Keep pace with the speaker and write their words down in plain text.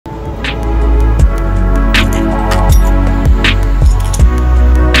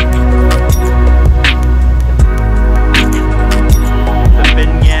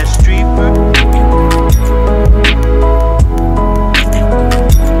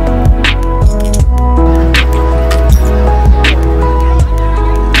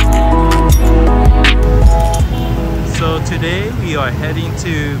heading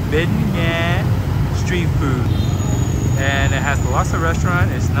to Nghe street food. And it has lots of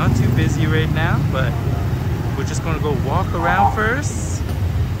restaurants. It's not too busy right now, but we're just gonna go walk around first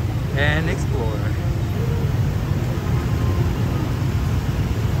and explore.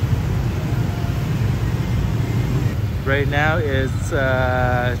 Right now it's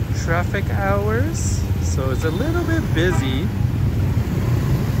traffic hours, so it's a little bit busy.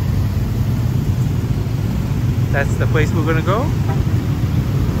 That's the place we're gonna go.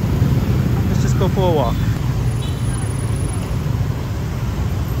 Let's just go for a walk.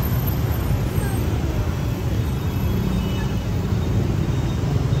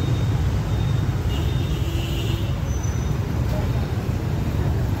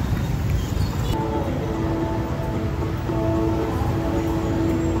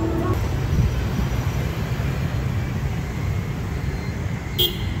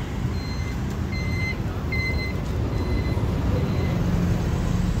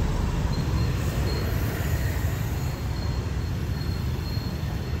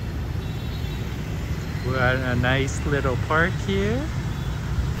 We're at a nice little park here.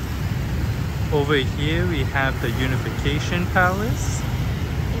 Over here we have the Unification Palace.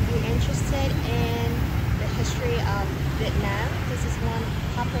 If you're interested in the history of Vietnam, this is one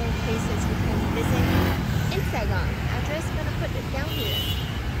popular places you can visit in Saigon. I'm just gonna put it down here.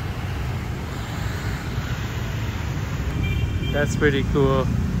 That's pretty cool.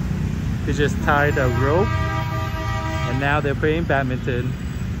 They just tied a rope and now they're playing badminton.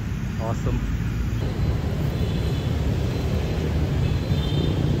 Awesome.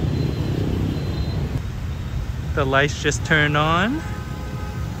 The lights just turned on.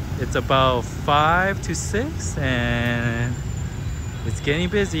 It's about 5 to 6 and it's getting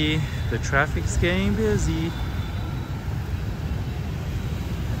busy. The traffic's getting busy.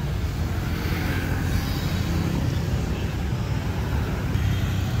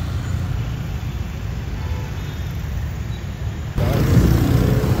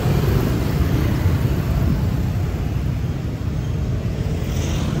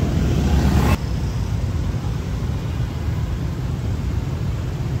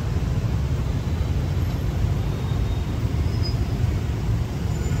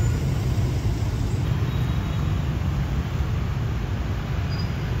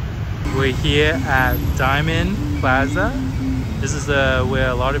 We're here at Diamond Plaza. This is where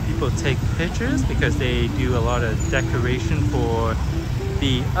a lot of people take pictures because they do a lot of decoration for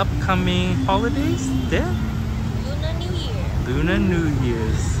the upcoming holidays there. Lunar New Year. Lunar New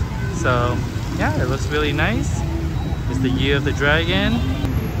Year's. So yeah, it looks really nice. It's the year of the dragon.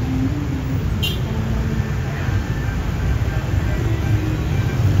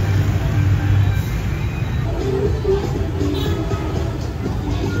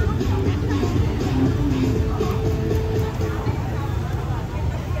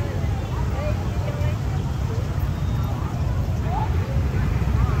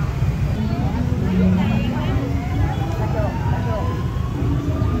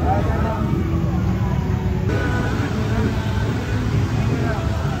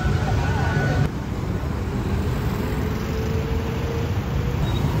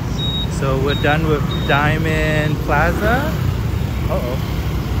 So we're done with Diamond Plaza.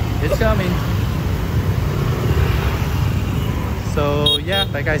 Uh-oh, it's coming. So yeah,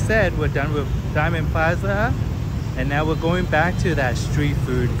 like I said, we're done with Diamond Plaza. And now we're going back to that street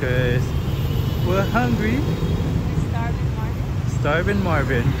food because we're hungry. Starving Marvin. Starving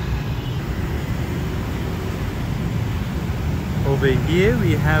Marvin. Over here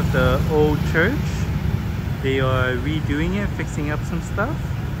we have the old church. They are redoing it, fixing up some stuff.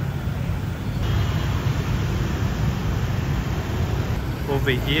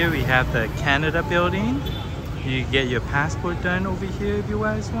 Over here we have the Canada building. You get your passport done over here if you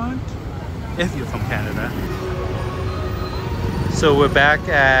guys want, if you're from Canada. So we're back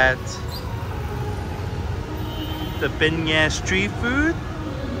at the Nghe street food.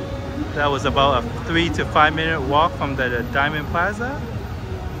 That was about a 3 to 5 minute walk from the Diamond Plaza.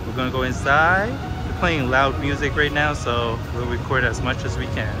 We're gonna go inside. We're playing loud music right now, so we'll record as much as we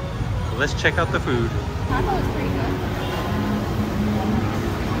can. So let's check out the food. Taco is pretty good.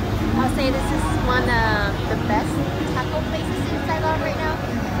 I'll say this is one of the best taco places in Saigon right now.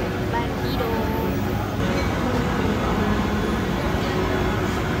 Bandito.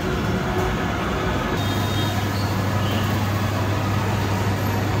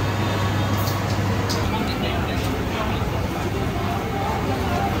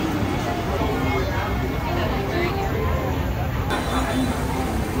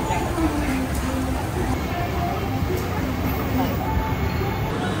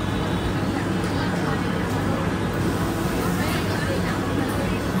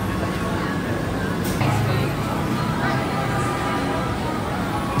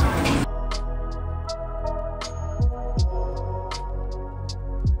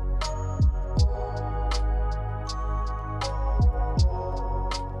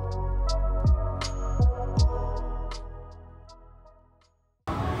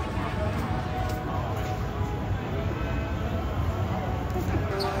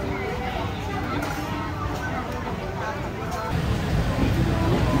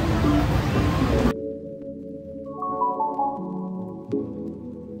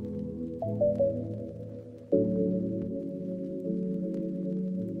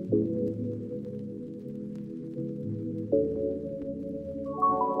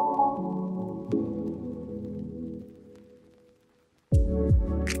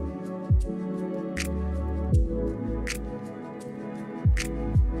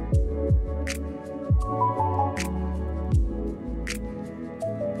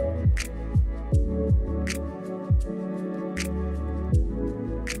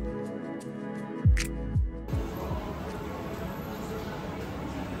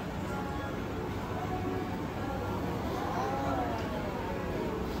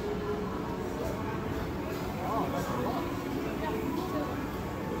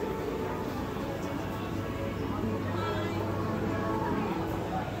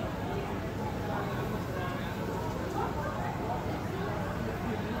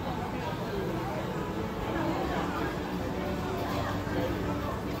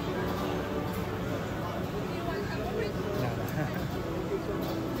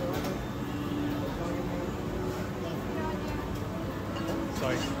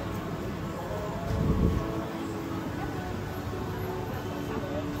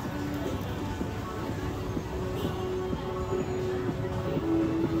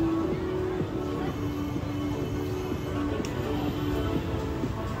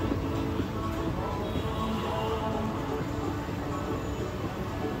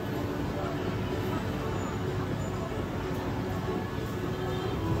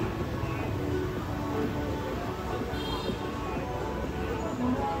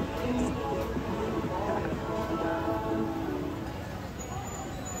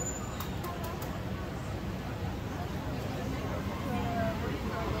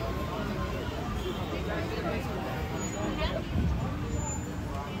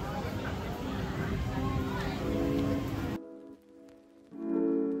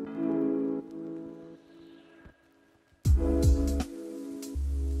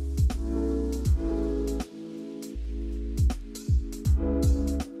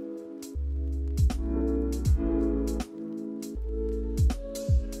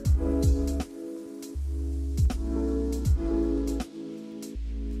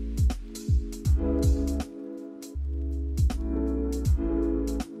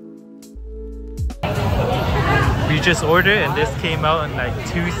 You just order and this came out in like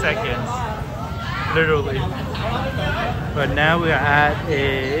 2 seconds. Literally. But now we're at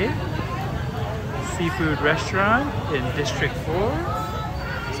a seafood restaurant in District 4.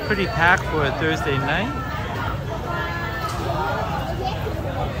 It's pretty packed for a Thursday night.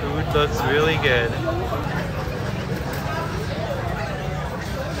 Food looks really good.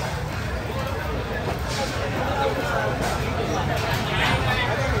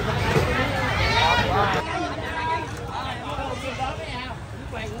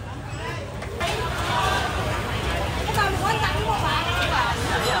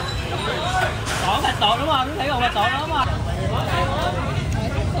 Bạch tuộc đúng không? Thấy còn bạch tuộc đúng không?